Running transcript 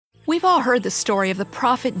We've all heard the story of the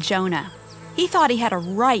prophet Jonah. He thought he had a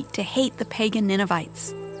right to hate the pagan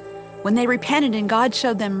Ninevites. When they repented and God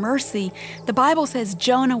showed them mercy, the Bible says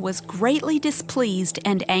Jonah was greatly displeased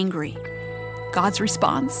and angry. God's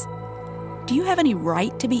response? Do you have any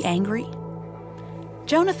right to be angry?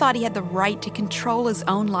 Jonah thought he had the right to control his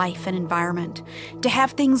own life and environment, to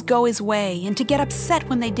have things go his way, and to get upset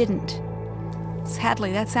when they didn't.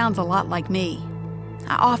 Sadly, that sounds a lot like me.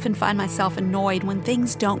 I often find myself annoyed when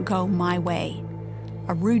things don't go my way.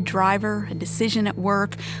 A rude driver, a decision at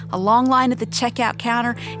work, a long line at the checkout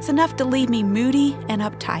counter, it's enough to leave me moody and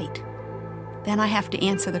uptight. Then I have to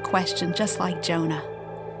answer the question just like Jonah.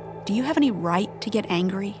 Do you have any right to get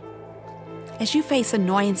angry? As you face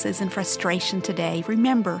annoyances and frustration today,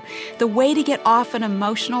 remember, the way to get off an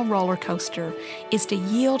emotional roller coaster is to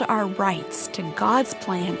yield our rights to God's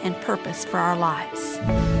plan and purpose for our lives.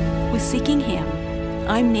 With Seeking Him,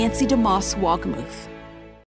 I'm Nancy DeMoss Wolgemuth.